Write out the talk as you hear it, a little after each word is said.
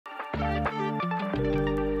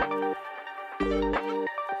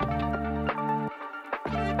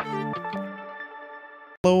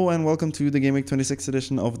Hello and welcome to the Gameweek 26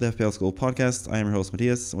 edition of the FPL School podcast. I am your host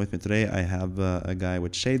Matthias. With me today I have a guy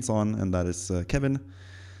with shades on, and that is Kevin.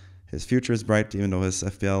 His future is bright, even though his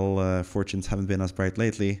FPL fortunes haven't been as bright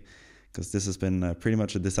lately, because this has been pretty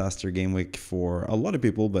much a disaster game week for a lot of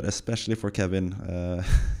people, but especially for Kevin.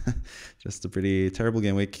 Just a pretty terrible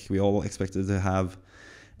game week. We all expected to have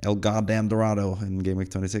El Goddamn Dorado in game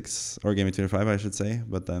week 26, or game week 25 I should say,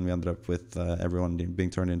 but then we ended up with everyone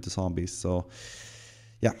being turned into zombies. So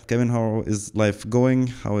yeah, Kevin, how is life going?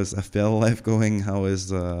 How is FPL life going? How is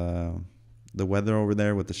the weather over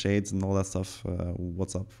there with the shades and all that stuff?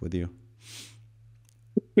 What's up with you?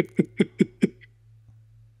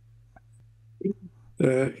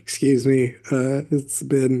 Excuse me. It's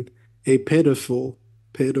been a pitiful,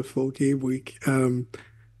 pitiful game week. To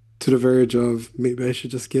the verge of maybe I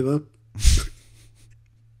should just give up.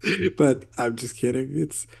 But I'm just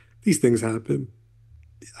kidding. These things happen.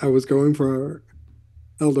 I was going for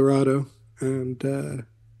El Dorado, and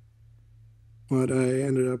what I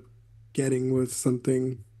ended up getting was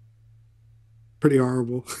something pretty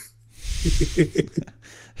horrible.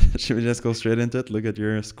 Should we just go straight into it? Look at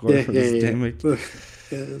your score Yeah, for yeah, this yeah. game week.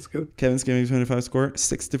 Yeah, let's go. Kevin's game week 25 score,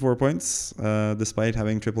 64 points, despite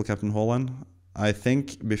having triple captain Haaland. I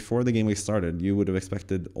think before the game week started, you would have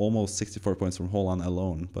expected almost 64 points from Haaland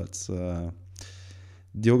alone, but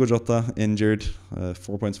Diogo Jota injured,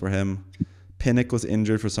 4 points for him. Pinnock was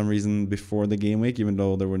injured for some reason before the game week, even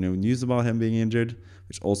though there were no news about him being injured,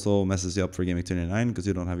 which also messes you up for game week 29 because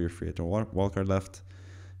you don't have your free hit or wildcard left.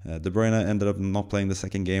 De Bruyne ended up not playing the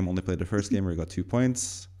second game, only played the first game where he got 2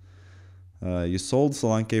 points. You sold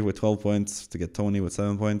Solanke with 12 points to get Tony with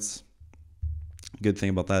 7 points. Good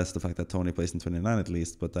thing about that is the fact that Tony plays in 29 at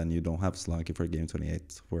least, but then you don't have Solanke for game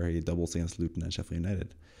 28 where he doubles against Luton and Sheffield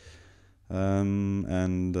United.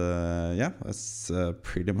 Yeah, that's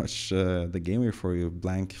pretty much the game week for you.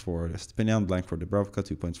 Blank for Stepinian, blank for Dubravka,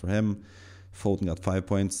 2 points for him. Foden got 5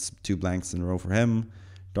 points, 2 blanks in a row for him.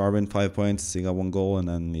 Darwin, 5 points, he got 1 goal, and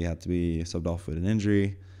then he had to be subbed off with an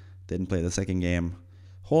injury. Didn't play the second game.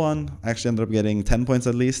 Haaland actually ended up getting 10 points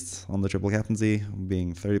at least on the triple captaincy,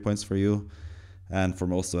 being 30 points for you. And for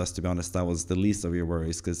most of us, to be honest, that was the least of your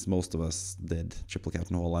worries, because most of us did triple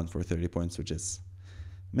captain Haaland for 30 points, which is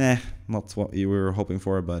not what you were hoping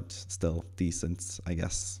for, but still decent, I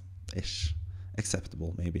guess, ish,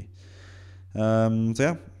 acceptable maybe. So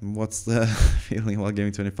yeah, what's the feeling about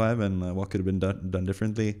Gaming 25 and what could have been done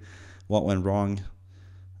differently? What went wrong?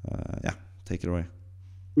 Yeah, take it away.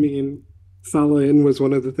 I mean, Salah in was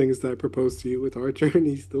one of the things that I proposed to you with Archer, and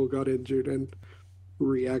he still got injured and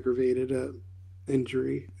re-aggravated an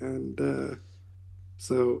injury, and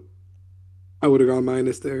so I would have gone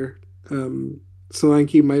minus there.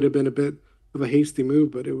 Solanke might have been a bit of a hasty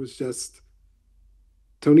move, but it was just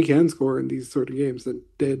Tony can score in these sort of games and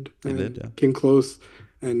did, It did, and yeah. came close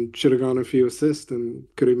and should have gone a few assists and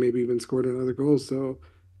could have maybe even scored another goal. So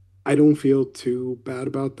I don't feel too bad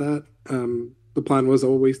about that. The plan was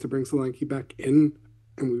always to bring Solanke back in,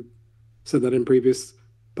 and we said that in previous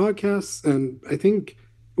podcasts. And I think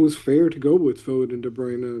it was fair to go with Foden, De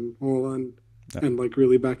Bruyne, and Haaland, Yeah, and like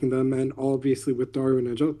really backing them. And obviously with Darwin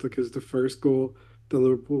and Jota, because the first goal that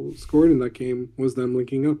Liverpool scored in that game was them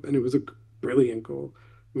linking up, and it was a brilliant goal.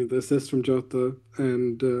 I mean, the assist from Jota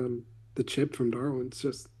and the chip from Darwin, it's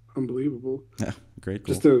just unbelievable. yeah, great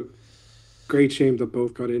goal. Just a great shame that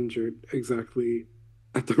both got injured exactly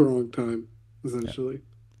at the wrong time, Yeah. essentially.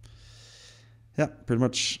 Yeah, pretty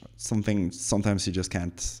much something. Sometimes you just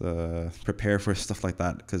can't prepare for stuff like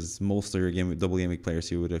that because most of your double game week players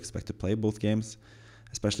you would expect to play both games,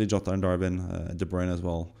 especially Jota and Darwin, De Bruyne as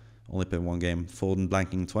well. Only played 1 game. Foden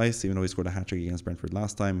blanking twice, even though he scored a hat trick against Brentford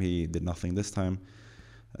last time. He did nothing this time.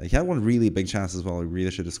 He had one really big chance as well. He really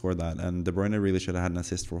should have scored that, and De Bruyne really should have had an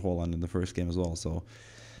assist for Haaland in the first game as well. So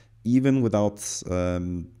even without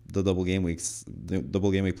the double game weeks, the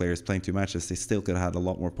double game week players playing 2 matches, they still could have had a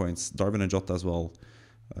lot more points. Darwin and Jota as well.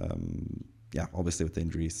 Yeah, obviously with the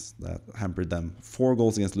injuries that hampered them. 4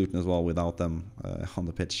 goals against Luton as well without them on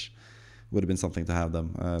the pitch. Would have been something to have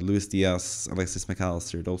them. Luis Diaz, Alexis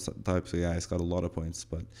McAllister, those types of guys got a lot of points.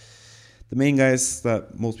 But the main guys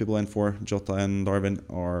that most people went for, Jota and Darwin,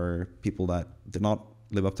 are people that did not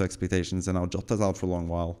live up to expectations. And now Jota's out for a long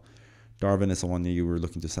while. Darwin is someone you were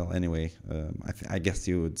looking to sell anyway. I guess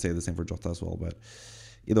you would say the same for Jota as well. But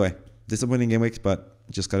either way, disappointing game week, but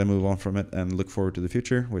just got to move on from it and look forward to the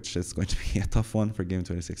future, which is going to be a tough one for Game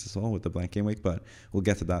 26 as well with the blank game week. But we'll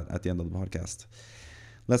get to that at the end of the podcast.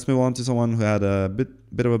 Let's move on to someone who had a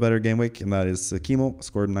bit of a better game week, and that is Chemo.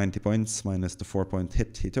 Scored 90 points minus the 4-point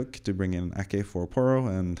hit he took to bring in Ake for Poro.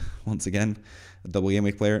 And once again, a double game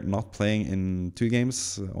week player not playing in 2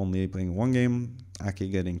 games, only playing 1 game.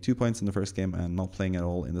 Ake getting 2 points in the first game and not playing at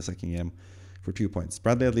all in the second game for 2 points.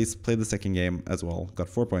 Bradley at least played the second game as well, got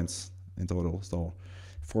 4 points in total. So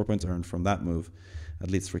 4 points earned from that move,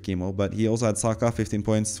 at least for Chemo. But he also had Saka, 15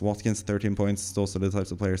 points, Watkins, 13 points. Those are the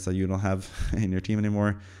types of players that you don't have in your team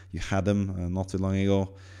anymore. You had them not too long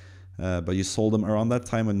ago, but you sold them around that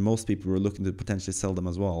time when most people were looking to potentially sell them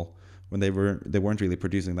as well, when they weren't really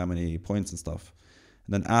producing that many points and stuff.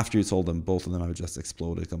 And then after you sold them, both of them have just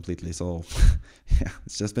exploded completely. So yeah,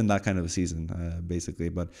 it's just been that kind of a season, basically.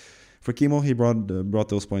 But for Chemo, he brought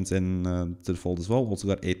those points in to the fold as well. Also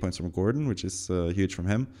got 8 points from Gordon, which is huge from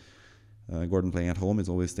him. Gordon playing at home is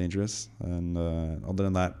always dangerous. And other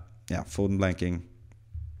than that, yeah, Foden blanking,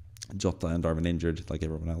 Jota and Darwin injured like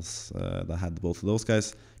everyone else that had both of those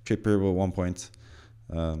guys. Trippier with 1 point.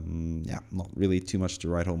 Yeah, not really too much to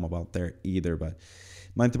write home about there either. But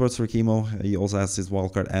 90 points for Chemo. He also has his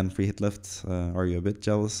wildcard and free hit left. Are you a bit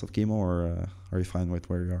jealous of Chemo, or are you fine with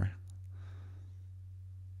where you are?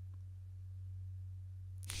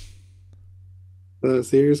 A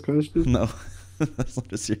serious question? No, that's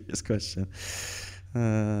not a serious question.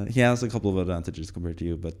 He has a couple of advantages compared to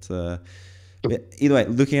you, but either way,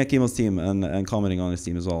 looking at Chemo's team and commenting on his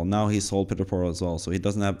team as well, now he's sold Pedro Porro as well, so he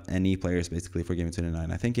doesn't have any players basically for Game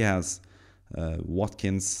 29. I think he has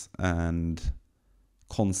Watkins and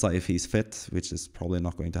Konsa if he's fit, which is probably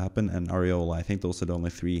not going to happen, and Areola. I think those are the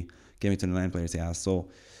only 3 Game 29 players he has. So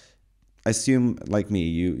I assume, like me,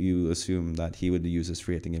 you assume that he would use his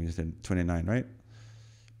free hit in Game 29, right?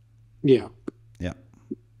 Yeah. Yeah.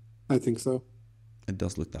 I think so. It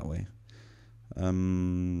does look that way.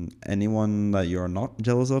 Anyone that you're not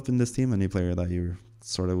jealous of in this team? Any player that you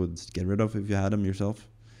sort of would get rid of if you had him yourself?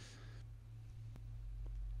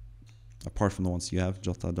 Apart from the ones you have,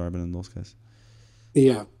 Jota, Darwin, and those guys.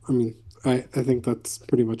 Yeah. I mean, I think that's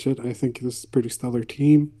pretty much it. I think this is a pretty stellar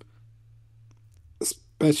team,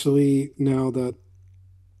 especially now that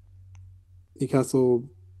Newcastle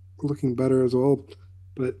looking better as well.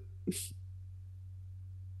 But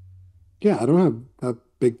yeah, I don't have that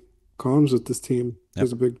big cons with this team. Yep.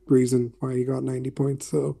 There's a big reason why he got 90 points.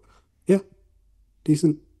 So yeah,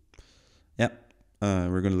 decent. Yeah.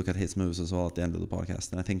 We're going to look at his moves as well at the end of the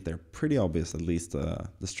podcast, and I think they're pretty obvious, at least the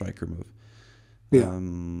striker move. Yeah.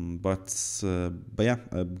 But yeah,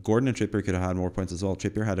 Gordon and Trippier could have had more points as well.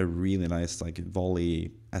 Trippier had a really nice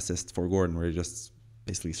volley assist for Gordon, where he just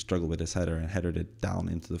basically struggled with his header and headed it down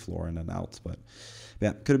into the floor and then out. But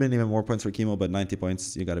yeah, could have been even more points for Chemo, but 90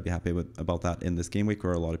 points, you got to be happy about that in this game week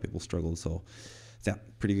where a lot of people struggled. So yeah,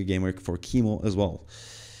 pretty good game week for Chemo as well.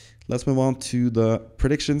 Let's move on to the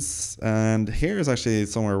predictions. And here is actually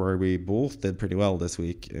somewhere where we both did pretty well this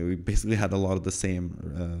week. We basically had a lot of the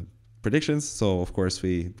same predictions. So, of course,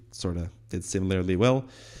 we sort of did similarly well.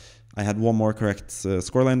 I had one more correct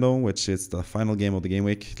scoreline, though, which is the final game of the game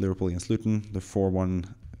week, Liverpool against Luton, the 4-1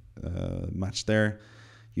 match there.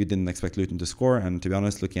 You didn't expect Luton to score, and to be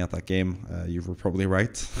honest, looking at that game, you were probably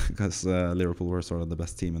right, because Liverpool were sort of the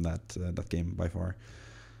best team in that game by far.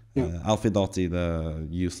 Yeah. Alfie Doughty, the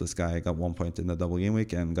useless guy, got 1 point in the double game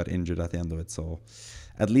week and got injured at the end of it. So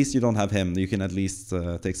at least you don't have him. You can at least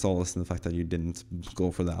take solace in the fact that you didn't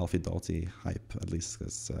go for the Alfie Doughty hype, at least,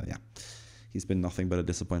 because yeah, he's been nothing but a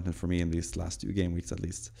disappointment for me in these last 2 game weeks at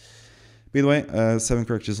least. By the way, 7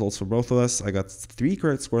 correct results for both of us. I got 3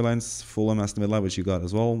 correct scorelines. Fulham, Aston Villa, which you got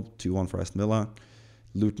as well. 2-1 for Aston Villa.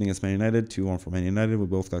 Luton against Man United, 2-1 for Man United. We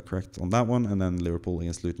both got correct on that one. And then Liverpool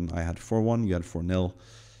against Luton, I had 4-1. You had 4-0.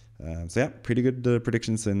 So yeah, pretty good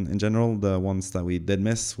predictions in general. The ones that we did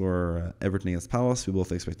miss were Everton against Palace. We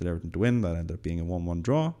both expected Everton to win. That ended up being a 1-1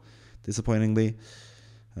 draw, disappointingly.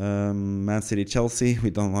 Man City, Chelsea. We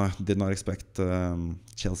did not expect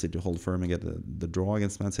Chelsea to hold firm and get the draw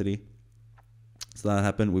against Man City. So that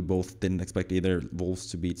happened. We both didn't expect either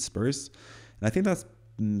Wolves to beat Spurs. And I think that's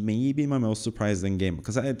maybe my most surprising game,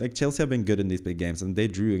 because Chelsea have been good in these big games, and they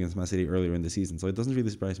drew against Man City earlier in the season. So it doesn't really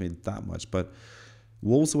surprise me that much. But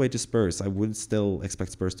Wolves away to Spurs, I would still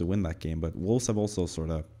expect Spurs to win that game. But Wolves have also sort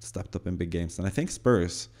of stepped up in big games. And I think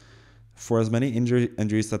Spurs, for as many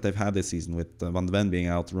injuries that they've had this season, with Van de Ven being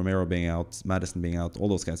out, Romero being out, Maddison being out, all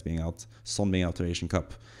those guys being out, Son being out to the Asian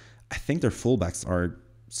Cup, I think their fullbacks are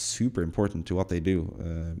super important to what they do,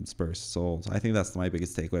 Spurs. So I think that's my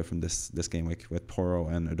biggest takeaway from this game week, with Porro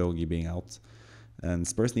and Udogie being out. And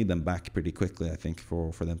Spurs need them back pretty quickly, I think,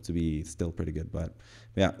 for them to be still pretty good. But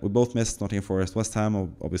yeah, we both missed Nottingham Forest, West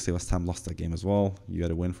Ham. Obviously, West Ham lost that game as well. You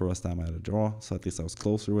had a win for West Ham, I had a draw. So at least I was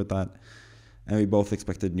closer with that. And we both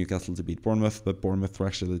expected Newcastle to beat Bournemouth, but Bournemouth were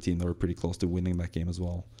actually the team that were pretty close to winning that game as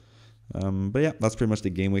well. But yeah, that's pretty much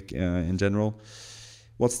the game week in general.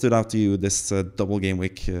 What stood out to you this double game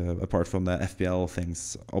week, apart from the FPL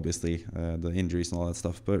things, obviously, the injuries and all that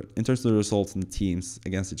stuff? But in terms of the results and the teams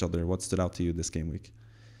against each other, what stood out to you this game week?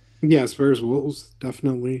 Yeah, Spurs Wolves,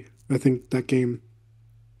 definitely. I think that game,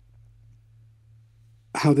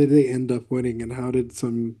 how did they end up winning and how did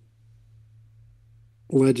some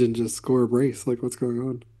legend just score a brace? Like, what's going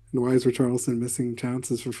on? And why is Richarlison missing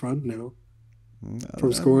chances for fun now?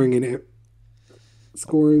 From scoring in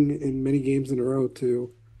many games in a row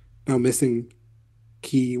to now missing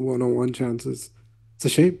key one-on-one chances. It's a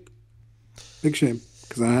shame. Big shame.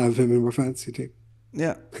 Because I have him in my fantasy team.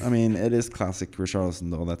 Yeah, I mean, it is classic Richarlison,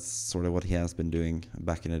 though. That's sort of what he has been doing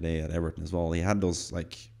back in the day at Everton as well. He had those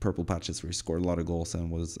like purple patches where he scored a lot of goals and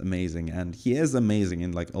was amazing. And he is amazing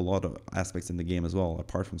in like a lot of aspects in the game as well,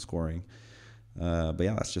 apart from scoring. But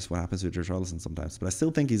yeah, that's just what happens with Richarlison sometimes. But I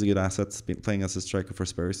still think he's a good asset, playing as a striker for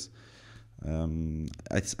Spurs.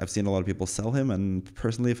 I've seen a lot of people sell him, and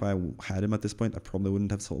personally, if I had him at this point, I probably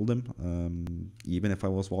wouldn't have sold him, even if I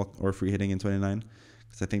was or free hitting in 29,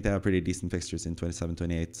 because I think they have pretty decent fixtures in 27,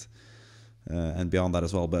 28, and beyond that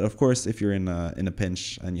as well. But of course, if you're in a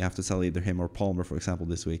pinch and you have to sell either him or Palmer, for example,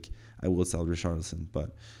 this week, I would sell Richarlison.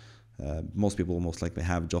 But most people will most likely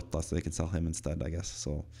have Jota, so they can sell him instead, I guess.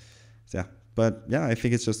 So yeah. But yeah, I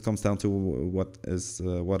think it just comes down to what I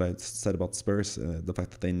said about Spurs, the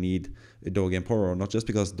fact that they need Udogie and Porro, not just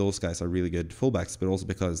because those guys are really good fullbacks, but also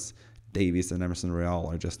because Davies and Emerson Royal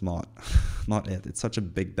are just not it. It's such a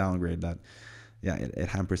big downgrade that, yeah, it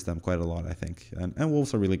hampers them quite a lot, I think. And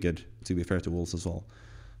Wolves are really good, to be fair to Wolves as well.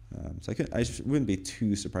 So I wouldn't be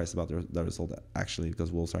too surprised about the result, actually,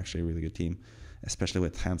 because Wolves are actually a really good team, especially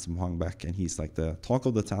with Handsome Hwang back, and he's like the talk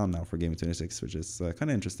of the town now for Game 26, which is kind of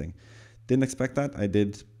interesting. Didn't expect that. I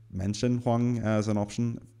did mention Hwang as an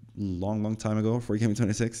option long time ago for Game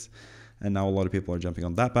 26. And now a lot of people are jumping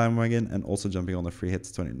on that bandwagon and also jumping on the free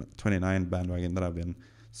hits 29 bandwagon that I've been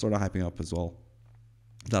sort of hyping up as well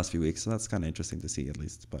the last few weeks. So that's kind of interesting to see, at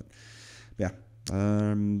least. But yeah,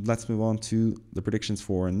 let's move on to the predictions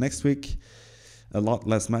for next week. A lot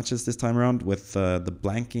less matches this time around with the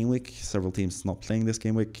blank game week. Several teams not playing this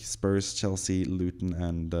game week. Spurs, Chelsea, Luton,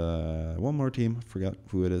 and one more team. Forgot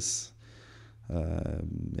who it is.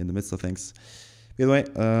 In the midst of things. Either way,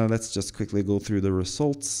 let's just quickly go through the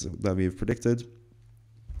results that we've predicted.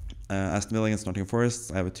 Aston Villa against Nottingham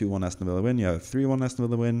Forest. I have a 2-1 Aston Villa win. You have a 3-1 Aston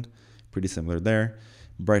Villa win. Pretty similar there.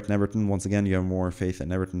 Brighton Everton. Once again, you have more faith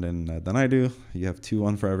in Everton than I do. You have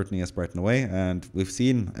 2-1 for Everton against Brighton away, and we've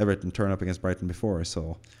seen Everton turn up against Brighton before,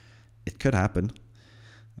 so it could happen.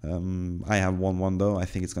 I have 1-1 though. I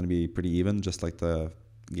think it's going to be pretty even, just like the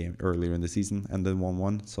game earlier in the season, and then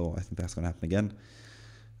 1-1, so I think that's going to happen again.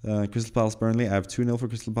 Crystal Palace Burnley, I have 2-0 for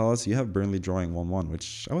Crystal Palace. You have Burnley drawing 1-1,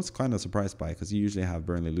 which I was kind of surprised by, because you usually have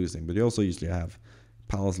Burnley losing, but you also usually have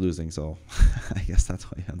Palace losing, so I guess that's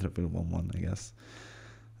why you ended up with 1-1, I guess.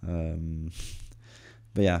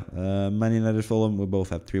 But yeah, Man United Fulham, we both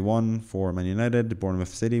have 3-1 for Man United. Bournemouth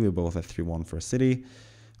City, we both have 3-1 for City.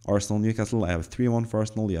 Arsenal Newcastle, I have 3-1 for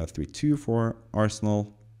Arsenal. You have 3-2 for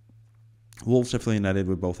Arsenal. Wolves Sheffield United,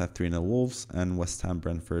 we both have 3-0 Wolves. And West Ham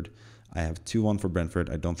Brentford, I have 2-1 for Brentford.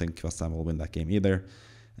 I don't think West Ham will win that game either.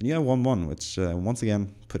 And you have 1-1, which once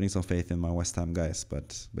again, putting some faith in my West Ham guys.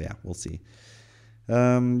 But yeah, we'll see.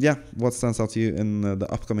 Yeah, what stands out to you in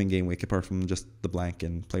the upcoming game week, apart from just the blank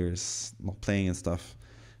and players not playing and stuff?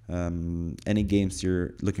 Any games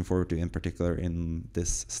you're looking forward to in particular in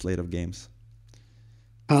this slate of games?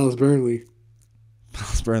 Palace Burnley.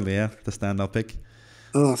 Palace Burnley, yeah, the standout pick.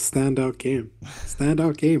 Oh, standout game.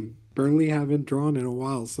 Standout game. Burnley haven't drawn in a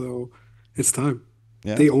while, so it's time.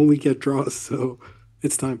 Yeah. They only get draws, so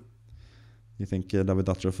it's time. You think David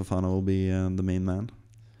Datro Fofana will be the main man?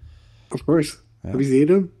 Of course. Yeah. Have you seen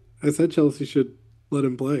him? I said Chelsea should let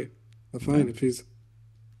him play. But fine, if he's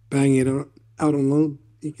banging it out on loan,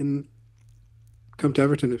 he can come to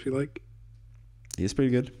Everton if you like. He's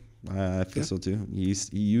pretty good. I think so too.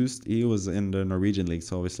 He was in the Norwegian league,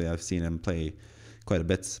 so obviously I've seen him play quite a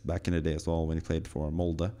bit back in the day as well when he played for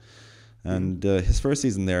Molde. And his first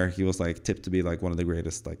season there, he was like tipped to be like one of the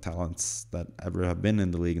greatest like talents that ever have been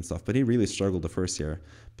in the league and stuff. But he really struggled the first year.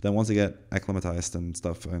 But then once he got acclimatized and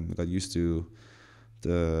stuff and got used to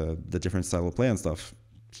the different style of play and stuff,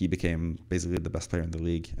 he became basically the best player in the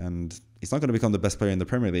league. And he's not going to become the best player in the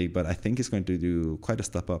Premier League, but I think he's going to do quite a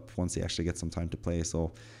step up once he actually gets some time to play.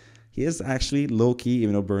 So he is actually low-key,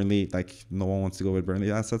 even though Burnley, like, no one wants to go with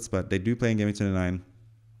Burnley assets, but they do play in Gameweek 29,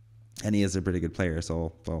 and he is a pretty good player.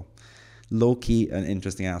 So, well, low-key an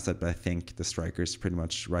interesting asset, but I think the strikers pretty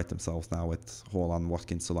much write themselves now with Haaland,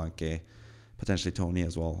 Watkins, Solanke, potentially Tony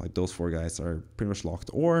as well. Like, those 4 guys are pretty much locked.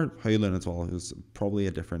 Or Højlund as well, who's probably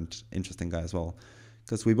a different, interesting guy as well.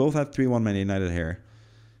 Because we both had 3-1 Man United here.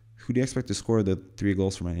 Who do you expect to score the 3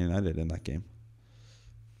 goals for Man United in that game?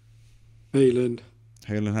 Højlund.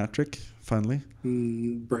 Højlund hat-trick, finally.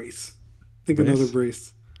 Brace. I think another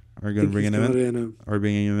brace. Are you going to bring him in? Are we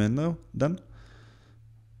bringing him in, though, then?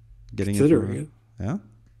 Considering it. Yeah?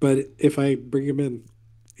 But if I bring him in,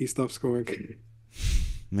 he stops scoring.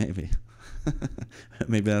 Maybe.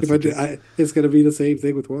 Maybe that's it's going to be the same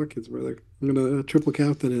thing with Watkins, brother. I'm going to triple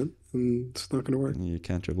captain it, and it's not going to work. You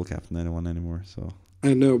can't triple captain anyone anymore, so...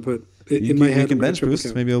 I know, but in my head... You can bench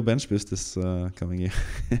boost. Maybe you'll bench boost this coming year.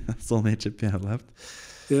 That's the only chip you have left.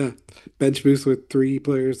 Yeah. Bench boost with 3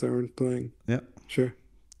 players that aren't playing. Yeah. Sure.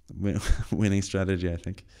 Winning strategy, I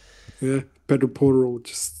think. Yeah. Pedro Porro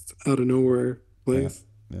just out of nowhere plays.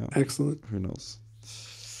 Yeah. Excellent. Who knows?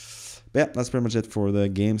 But yeah, that's pretty much it for the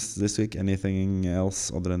games this week. Anything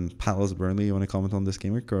else other than Palace Burnley you want to comment on this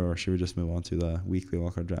game week, or should we just move on to the weekly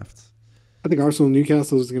wildcard draft? I think Arsenal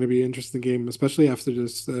Newcastle is going to be an interesting game, especially after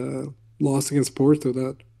this loss against Porto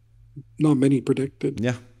that not many predicted.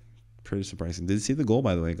 Yeah, pretty surprising. Did you see the goal,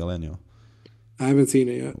 by the way, Galeno? I haven't seen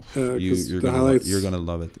it yet. You're going to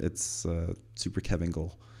love it. It's a super Kevin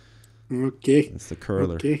goal. Okay. It's the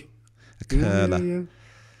curler. Okay.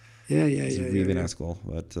 Yeah. It's a really nice goal.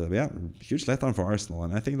 But yeah, huge letdown for Arsenal.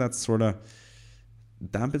 And I think that's sort of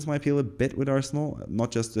dampens my appeal a bit with Arsenal.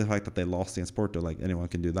 Not just the fact that they lost against Porto, like anyone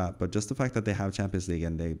can do that, but just the fact that they have Champions League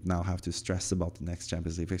and they now have to stress about the next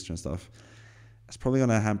Champions League fixture and stuff. It's probably going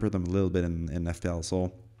to hamper them a little bit in FPL.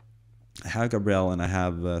 So I have Gabriel and I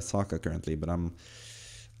have Saka currently, but I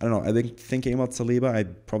don't know. I think thinking about Saliba, I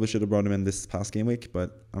probably should have brought him in this past game week,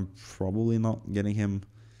 but I'm probably not getting him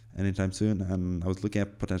anytime soon. And I was looking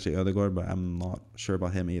at potentially Ødegaard, but I'm not sure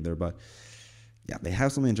about him either. But yeah, they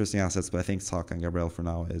have some interesting assets, but I think Saka and Gabriel for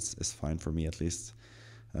now is fine for me at least.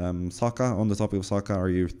 Saka, on the topic of Saka, are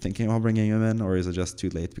you thinking about bringing him in, or is it just too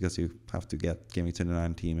late because you have to get Gameweek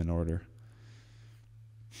 29 team in order?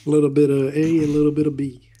 A little bit of A, a little bit of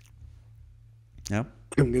B. Yeah.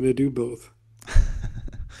 I'm going to do both.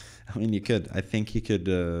 I mean, you could. I think he could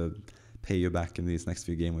pay you back in these next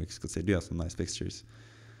few game weeks because they do have some nice fixtures.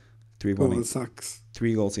 3-1 sucks.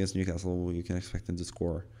 3 goals against Newcastle, you can expect them to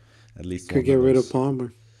score at least could get rid of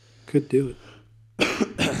Palmer. Could do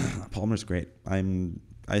it. Palmer's great.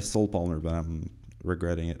 I sold Palmer, but I'm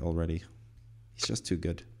regretting it already. He's just too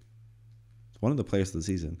good. One of the players of the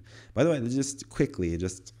season. By the way, just quickly,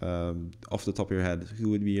 off the top of your head, who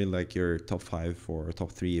would be like your top 5 or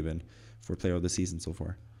top 3 even for player of the season so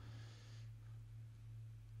far?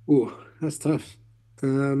 Ooh, that's tough.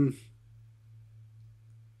 Like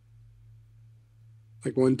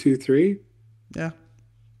 1, 2, 3? Yeah.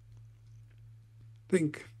 I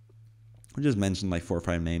think. We just mentioned like 4 or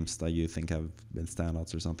 5 names that you think have been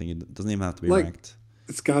standouts or something. It doesn't even have to be like, ranked.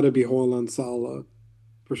 It's got to be Haaland, Salah,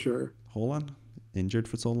 for sure. Haaland? Injured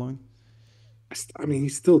for so long? I mean,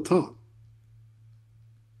 he's still top.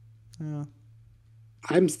 Yeah.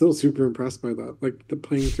 I'm still super impressed by that. Like, the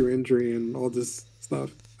playing through injury and all this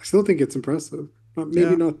stuff. I still think it's impressive.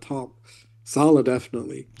 Maybe not top. Salah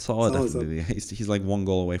definitely. Salah definitely. He's like 1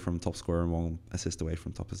 goal away from top scorer and 1 assist away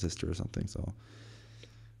from top assister or something. So,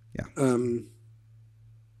 yeah.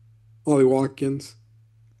 Ollie Watkins.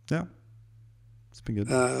 Yeah. It's been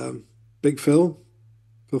good. Big Phil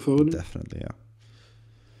Foden. Definitely, yeah.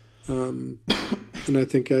 And I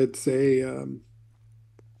think I'd say,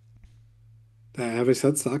 have I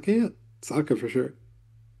said Saka yet? Saka for sure.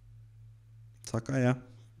 Saka, yeah.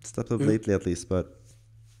 Stepped up lately at least, but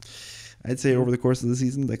I'd say over the course of the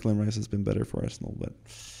season, Declan Rice has been better for Arsenal. But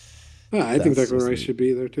I think Declan Rice should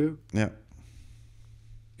be there too. Yeah.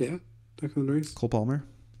 Yeah, Declan Rice. Cole Palmer.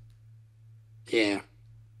 Yeah.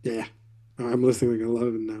 I'm listening like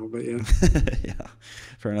 11 now, but yeah. Yeah,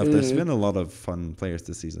 fair enough. There's been a lot of fun players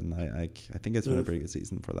this season. I think it's been a pretty good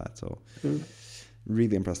season for that. So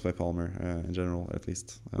really impressed by Palmer in general, at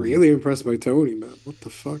least. Really impressed by Tony, man. What the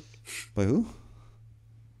fuck? By who?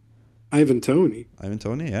 Ivan Toney,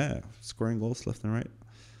 yeah. Scoring goals left and right.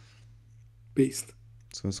 Beast.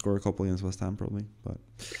 He's going to score a couple against West Ham probably, but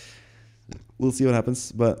we'll see what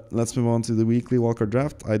happens. But let's move on to the weekly wildcard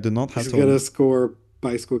draft. I do not have He's going to score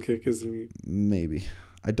bicycle kick, isn't he? Maybe.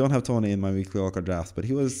 I don't have Tony in my weekly wildcard draft, but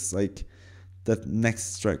he was like the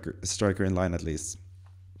next striker in line at least.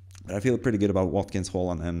 But I feel pretty good about Watkins,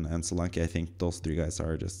 Haaland, and Solanke. I think those three guys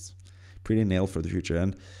are just pretty nailed for the future.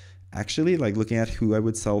 And actually, like looking at who I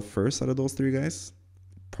would sell first out of those three guys,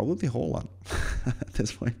 probably Haaland at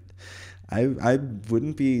this point. I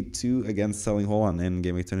wouldn't be too against selling Haaland in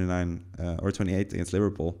Game Week 29 or 28 against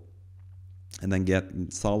Liverpool, and then get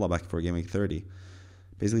Salah back for Game Week 30.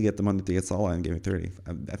 Basically, get the money to get Salah in Game Week 30.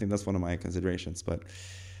 I think that's one of my considerations. But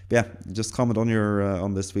yeah, just comment on your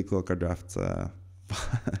on this week wildcard draft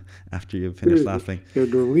after you finish laughing. You're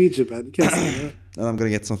Norwegian, man. You can't say that. And I'm gonna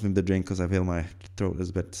get something to drink because I feel my throat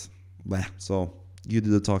is a bit bleh. So you do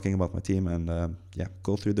the talking about my team, and yeah,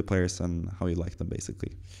 go through the players and how you like them,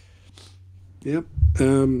 basically. Yep.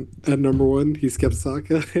 At number one, he's kept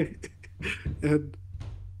Saka. And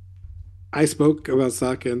I spoke about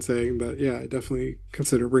Saka and saying that, yeah, I definitely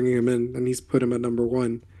consider bringing him in, and he's put him at number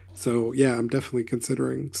one. So, yeah, I'm definitely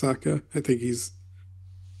considering Saka. I think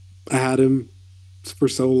I had him for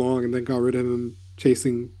so long and then got rid of him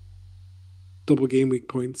chasing double game week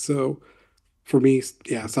points. So, for me,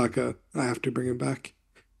 yeah, Saka, I have to bring him back.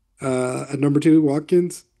 At number two,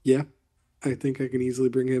 Watkins, yeah, I think I can easily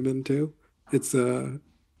bring him in too. It's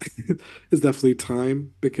it's definitely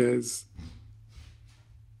time because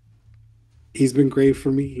he's been great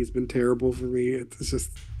for me. He's been terrible for me. It's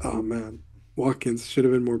just, oh man, Watkins should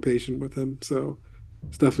have been more patient with him. So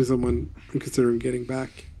it's definitely someone I'm considering getting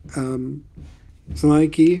back.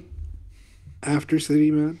 Solanke, after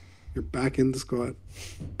City, man, you're back in the squad,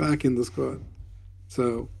 back in the squad.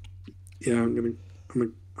 So yeah, I'm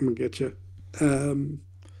gonna get you.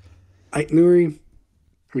 Ait Nuri,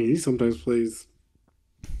 I mean, he sometimes plays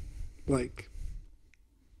like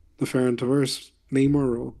the Ferran Torres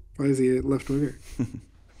Neymar role. Why is he a left winger?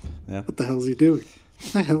 Yeah. What the hell is he doing?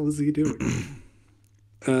 What the hell is he doing?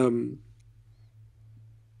 um,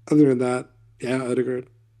 Other than that, yeah, Odegaard,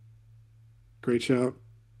 great shout.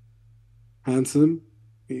 Handsome,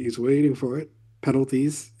 he's waiting for it.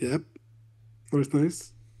 Penalties, yep, was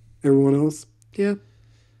nice. Everyone else, yeah.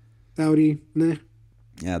 Dowdy, nah.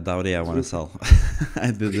 Yeah, Dowdy, I want to sell.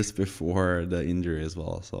 I did this before the injury as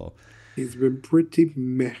well, so He's been pretty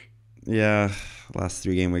meh. yeah, last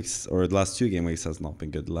 3 game weeks or the last 2 game weeks has not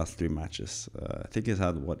been good. The last 3 matches, I think he's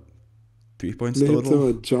had what 3 points total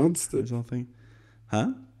or Johnston. something,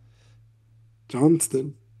 huh?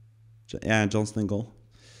 Johnston. Yeah, Johnston goal.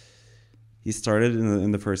 He started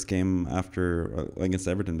in the first game after against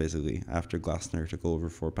Everton, basically after Glasner took over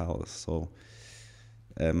for Palace. So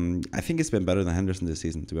I think it's been better than Henderson this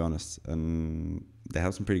season, to be honest. And they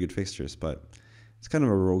have some pretty good fixtures, but it's kind of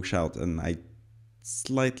a rogue shout, and I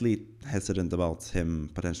slightly hesitant about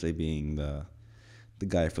him potentially being the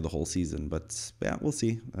guy for the whole season. But yeah, we'll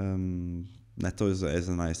see. Neto is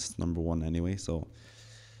a nice number one anyway, so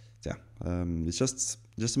yeah, it's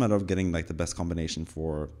just a matter of getting like the best combination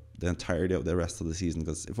for the entirety of the rest of the season.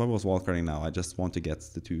 Because if I was wildcarding now, I just want to get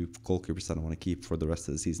the 2 goalkeepers that I want to keep for the rest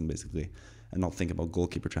of the season, basically, and not think about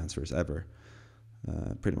goalkeeper transfers ever,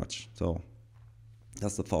 pretty much. So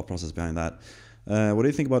that's the thought process behind that. What do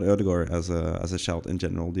you think about Ødegaard as a shout in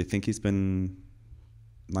general? Do you think he's been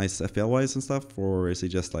nice FPL wise and stuff, or is he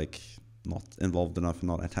just like not involved enough,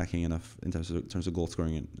 not attacking enough in terms of goal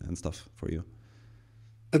scoring and stuff for you?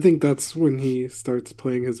 I think that's when he starts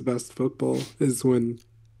playing his best football, is when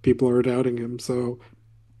people are doubting him. So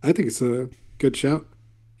I think it's a good shout.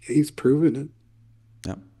 He's proven it.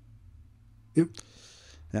 Yeah. Yep.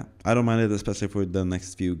 Yeah, I don't mind it, especially for the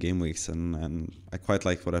next few game weeks, and I quite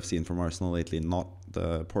like what I've seen from Arsenal lately. Not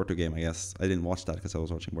the Porto game, I guess. I didn't watch that because I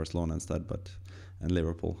was watching Barcelona instead, and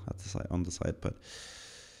Liverpool at the side, on the side. But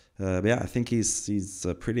yeah, I think he's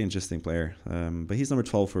a pretty interesting player. But he's number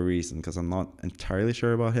 12 for a reason, because I'm not entirely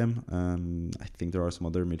sure about him. I think there are some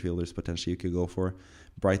other midfielders potentially you could go for.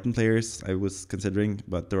 Brighton players I was considering,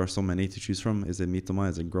 but there are so many to choose from. Is it Mitoma?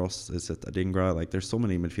 Is it Gross? Is it Adingra? Like, there's so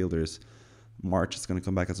many midfielders. March is going to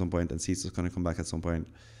come back at some point, and Cease is going to come back at some point.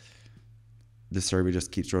 The Serbi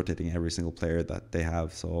just keeps rotating every single player that they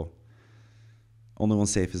have, so only one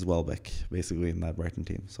safe is Welbeck, basically, in that Brighton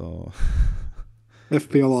team. So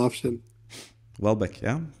FPL option. Welbeck,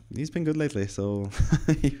 yeah, he's been good lately, so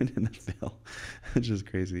even in FPL, which is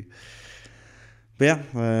crazy. But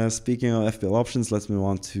yeah, speaking of FPL options, let's move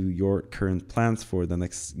on to your current plans for the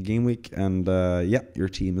next game week. And yeah, your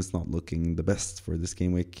team is not looking the best for this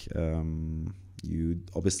game week. You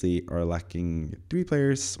obviously are lacking 3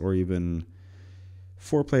 players or even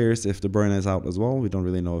 4 players if De Bruyne is out as well. We don't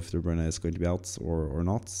really know if De Bruyne is going to be out or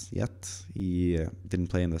not yet. He didn't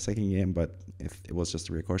play in the second game, but it was just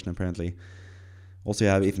a precaution apparently. Also,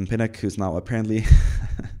 you have Ethan Pinnock, who's now apparently,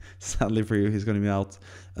 sadly for you, he's going to be out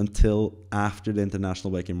until after the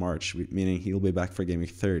international break in March, meaning he'll be back for Game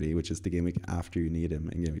Week 30, which is the game week after you need him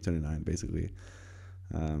in Game Week 29, basically.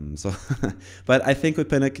 So, but I think with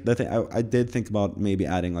Pinnock, I did think about maybe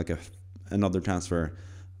adding like another transfer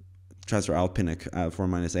out Pinnock for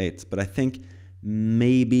 -8. But I think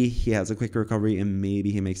maybe he has a quicker recovery and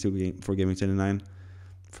maybe he makes it for Game Week 29.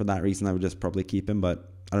 For that reason, I would just probably keep him.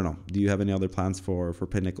 But I don't know. Do you have any other plans for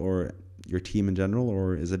Pinnock or your team in general,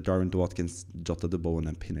 or is it Darwin to Watkins, Jota to Bowen,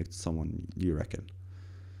 and Pinnock to someone you reckon?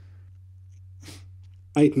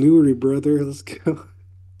 Ike Newry, brother. Let's go.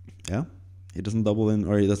 Yeah. He doesn't double in,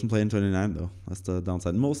 or he doesn't play in 29 though. That's the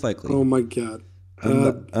downside, most likely. Oh my god.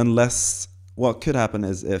 Unless what could happen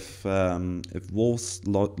is if Wolves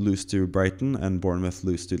lose to Brighton and Bournemouth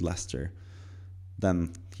lose to Leicester,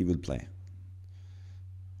 then he would play.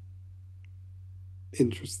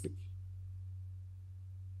 Interesting.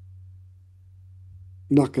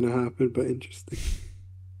 Not gonna happen, but interesting.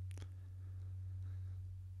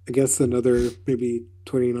 I guess another maybe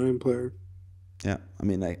 29 player. Yeah, I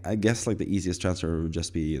mean, I guess like the easiest transfer would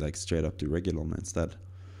just be like straight up to Reguilon instead.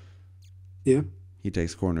 Yeah. He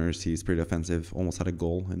takes corners. He's pretty offensive. Almost had a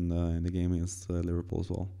goal in the game against Liverpool as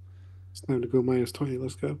well. It's time to go -20.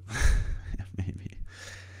 Let's go. Yeah, maybe.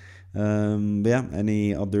 But yeah,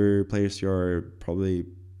 any other players you're probably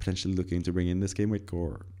potentially looking to bring in this game week,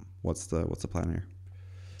 or what's the plan here?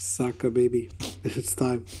 Saka, baby. It's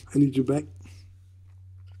time. I need you back.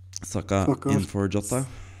 Saka in for Jota?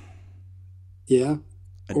 Yeah.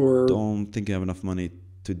 I or don't think you have enough money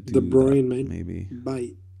to do De Bruyne, that, man. maybe.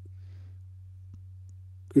 Bye.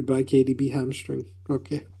 Goodbye, KDB hamstring.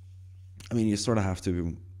 Okay. I mean, you sort of have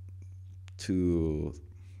to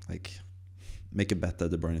like make a bet that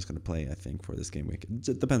De Bruyne is going to play, I think, for this game week.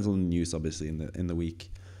 It depends on the news, obviously, in the week,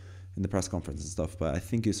 in the press conference and stuff, but I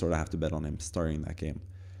think you sort of have to bet on him starting that game.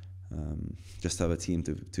 Just to have a team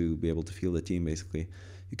to be able to feel the team, basically.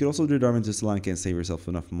 You could also do Darwin to Solanke and save yourself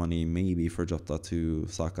enough money, maybe for Jota to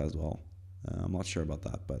Saka as well. I'm not sure about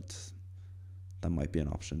that, but that might be an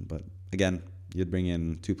option. But again, you'd bring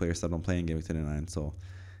in two players that don't play in Game Week 29, so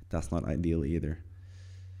that's not ideal either.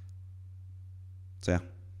 So yeah,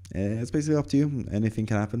 it's basically up to you. Anything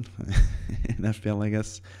can happen in FPL, I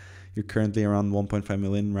guess. You're currently around 1.5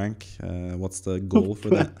 million rank. What's the goal for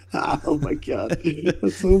that? Oh my god,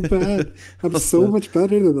 that's so bad. I'm so much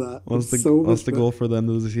better than that. What's the goal for the end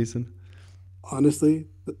of the season? Honestly,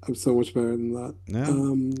 I'm so much better than that. Yeah.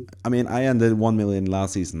 I mean, I ended 1 million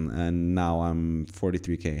last season, and now I'm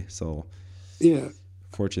 43k. So yeah,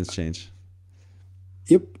 fortunes change.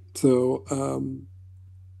 Yep. So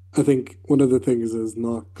I think one of the things is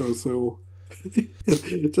not go so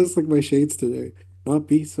just like my shades today. Not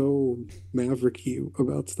be so mavericky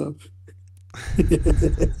about stuff.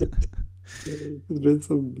 There's been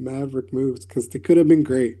some maverick moves because they could have been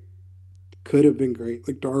great. Could have been great.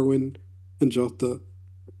 Like Darwin and Jota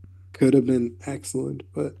could have been excellent,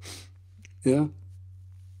 but yeah.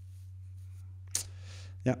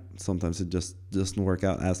 Yeah, sometimes it just doesn't work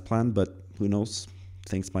out as planned, but who knows?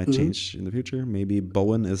 Things might change in the future. Maybe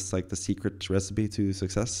Bowen is like the secret recipe to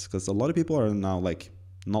success, because a lot of people are now like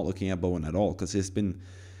not looking at Bowen at all, because he's been,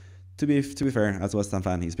 to be fair, as a West Ham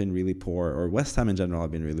fan, he's been really poor, or West Ham in general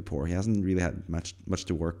have been really poor. He hasn't really had much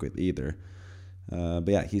to work with either. But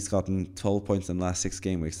yeah, he's gotten 12 points in the last 6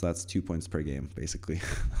 game weeks, so that's 2 points per game, basically,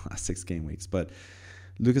 the last 6 game weeks. But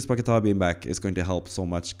Lucas Paquetá being back is going to help so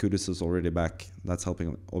much. Kudus is already back. That's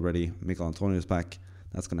helping already. Mikel Antonio is back.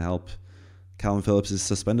 That's going to help. Calvin Phillips is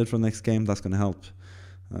suspended for the next game. That's going to help.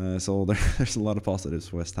 So there's a lot of positives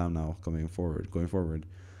for West Ham now going forward.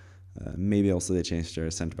 Maybe also they changed their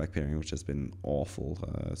centre-back pairing, which has been awful.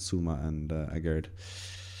 Suma and Agard.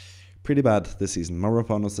 Pretty bad this season.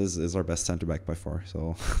 Mavropanos is our best centre-back by far,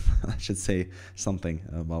 so I should say something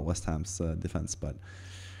about West Ham's defence. But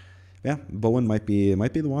yeah, Bowen might be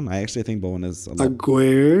the one. I actually think Bowen is a lot...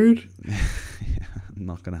 Aguerd? Yeah,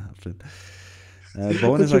 not going to happen.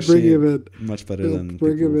 Bowen is actually much better than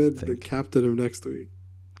bring him in think. the captain of next week.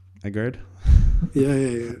 Aguerd?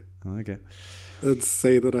 Yeah. Oh, okay. Let's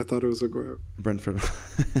say that I thought it was Aguerd. Brentford.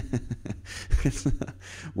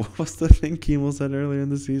 What was the thing Kimo said earlier in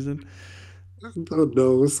the season? Oh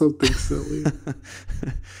no, something silly.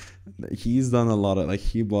 He's done a lot of, like,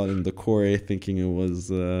 he bought in the core thinking it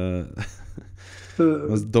was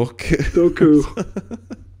Doku.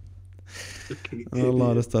 A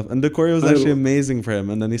lot of stuff, and Decore was actually amazing for him,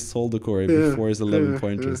 and then he sold Decore before his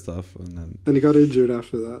 11-pointer and stuff, and he got injured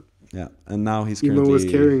after that. Yeah, and now he's currently was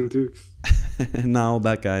carrying Dukes. And now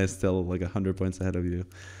that guy is still like 100 points ahead of you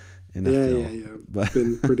in Yeah, FPL. yeah, yeah. But It's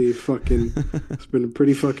been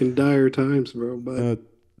pretty fucking dire times, bro. But uh,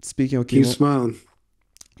 speaking of keep Chemo, smiling.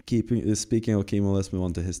 speaking of Chemo, let's move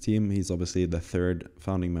on to his team. He's obviously the third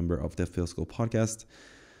founding member of the FPL School podcast.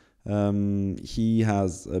 He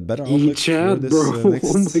has a better Eat outlook for Chad, this bro. Oh my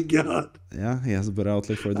next. god. Yeah, he has a better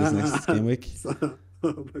outlook for this next game week.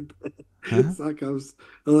 Oh my god. Huh? Saka's.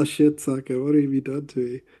 Oh shit, Saka. What have you done to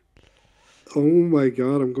me? Oh my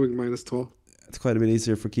god, I'm going minus 12. It's quite a bit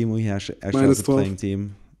easier for Chemo. He actually has Minus a playing 12.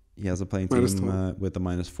 team. He has a playing Minus team 12. with a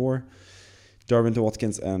 -4. Darwin to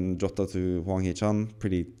Watkins and Jota to Hwang Hee-chan.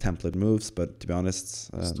 Pretty template moves, but to be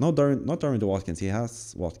honest, not Darwin to Watkins. He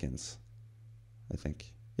has Watkins, I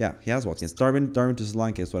think. Yeah, he has Watkins. Darwin to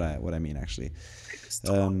Solanke is what I mean actually.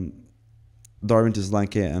 Darwin to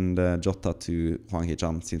Solanke and Jota to Hwang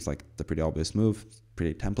Hee-chan seems like the pretty obvious move,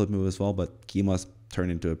 pretty template move as well. But Kima's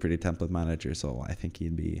turned into a pretty template manager, so I think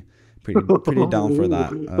he'd be pretty down for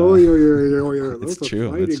that. Yeah. It's Those are true.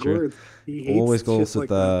 fighting It's true. words. He Always hates goes shit with like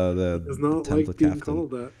that. the He does not template like being captain.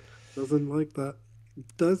 called that. Doesn't like that.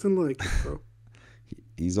 Doesn't like it, bro.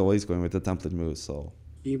 He's always going with the template moves, so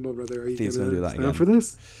Emo, brother. Are you he's gonna do gonna that stand again. for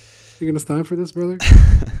this? You gonna stand for this, brother?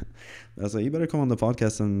 I was like, you better come on the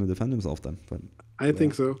podcast and defend himself then. But I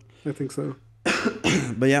think so. I think so.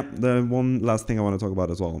 but yeah, the one last thing I want to talk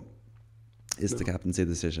about as well is the captaincy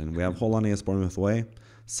decision. We have Holland against Bournemouth away,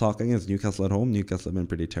 Saka against Newcastle at home. Newcastle have been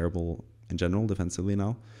pretty terrible in general defensively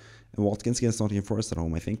now. And Watkins against Nottingham Forest at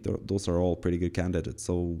home. I think those are all pretty good candidates.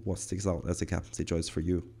 So what sticks out as a captaincy choice for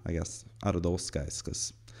you, I guess, out of those guys?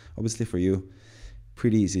 Because obviously for you,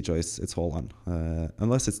 pretty easy choice. It's Holland,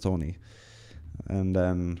 unless it's Tony. And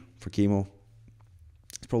then for Chemo,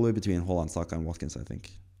 it's probably between Holland, Saka, and Watkins, I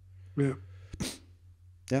think. Yeah.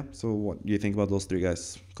 Yeah, so what do you think about those three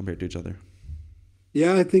guys compared to each other?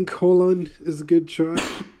 Yeah, I think Holland is a good shot.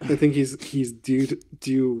 I think he's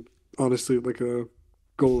due honestly like a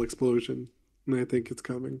goal explosion, and I think it's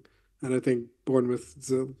coming. And I think Bournemouth is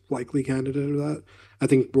a likely candidate of that. I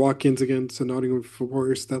think Watkins against a Nottingham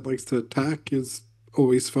Forest that likes to attack is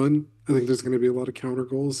always fun. I think there's going to be a lot of counter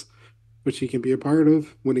goals, which he can be a part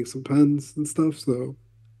of, winning some pens and stuff. So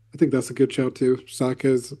I think that's a good shout too.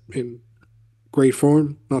 Saka's in great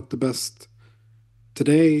form, not the best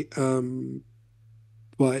today,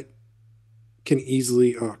 but can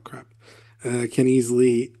easily can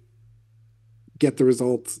easily get the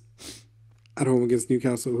results at home against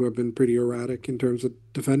Newcastle, who have been pretty erratic in terms of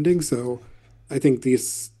defending. So I think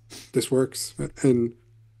this works, and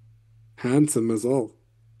handsome as all.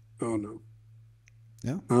 Oh no,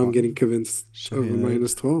 Yeah, I'm getting convinced of a United.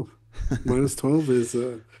 -12. -12 is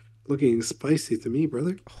looking spicy to me,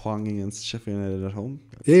 brother. Hwang against Sheffield United at home.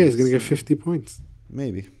 Yeah, he's gonna get 50 points.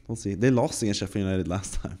 Maybe. We'll see. They lost against Sheffield United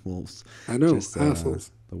last time, Wolves. I know, Just,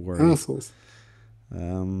 assholes. The worry. Assholes.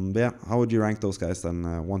 But yeah, how would you rank those guys then?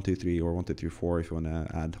 1, 2, 3 or 1, 2, 3, 4 if you want to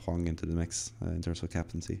add Hwang into the mix in terms of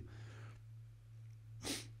captaincy.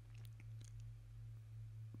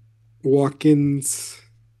 Watkins.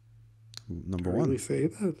 Number Did I one. really say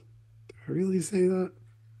that? Did I really say that?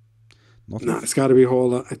 Not No, it's got to be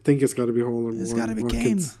Holland. I think it's got to be Holland. It's 1. got to be Kane.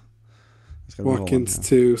 Watkins. It's gotta be Watkins Holland,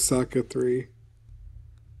 2, Saka 3.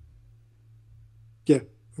 Yeah,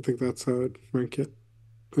 I think that's how I'd rank it.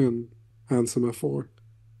 And Handsome at 4.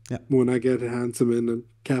 Yeah. When I get Handsome in and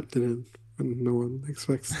captain him, and no one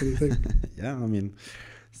expects anything. Yeah, I mean,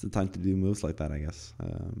 it's the time to do moves like that, I guess.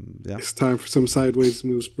 Yeah. It's time for some sideways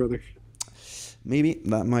moves, brother. Maybe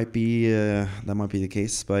that might be the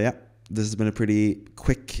case, but yeah, this has been a pretty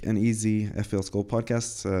quick and easy FPL Scope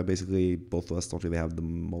podcast. Basically, both of us don't really have the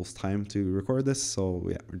most time to record this, so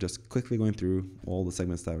yeah, we're just quickly going through all the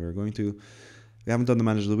segments that we're going to. We haven't done the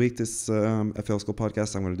Manager of the Week this FPL Scope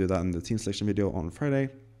podcast. I'm going to do that in the team selection video on Friday,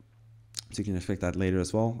 so you can expect that later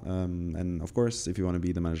as well. And of course, if you want to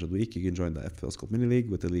be the Manager of the Week, you can join the FPL Scope Mini League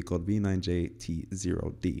with the league code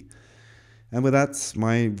V9JT0D. And with that,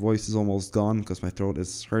 my voice is almost gone because my throat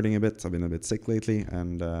is hurting a bit. I've been a bit sick lately.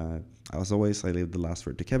 And as always, I leave the last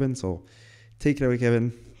word to Kevin. So take it away,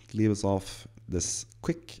 Kevin. Leave us off this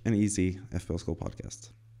quick and easy FPL School podcast.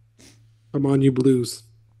 Come on, you Blues.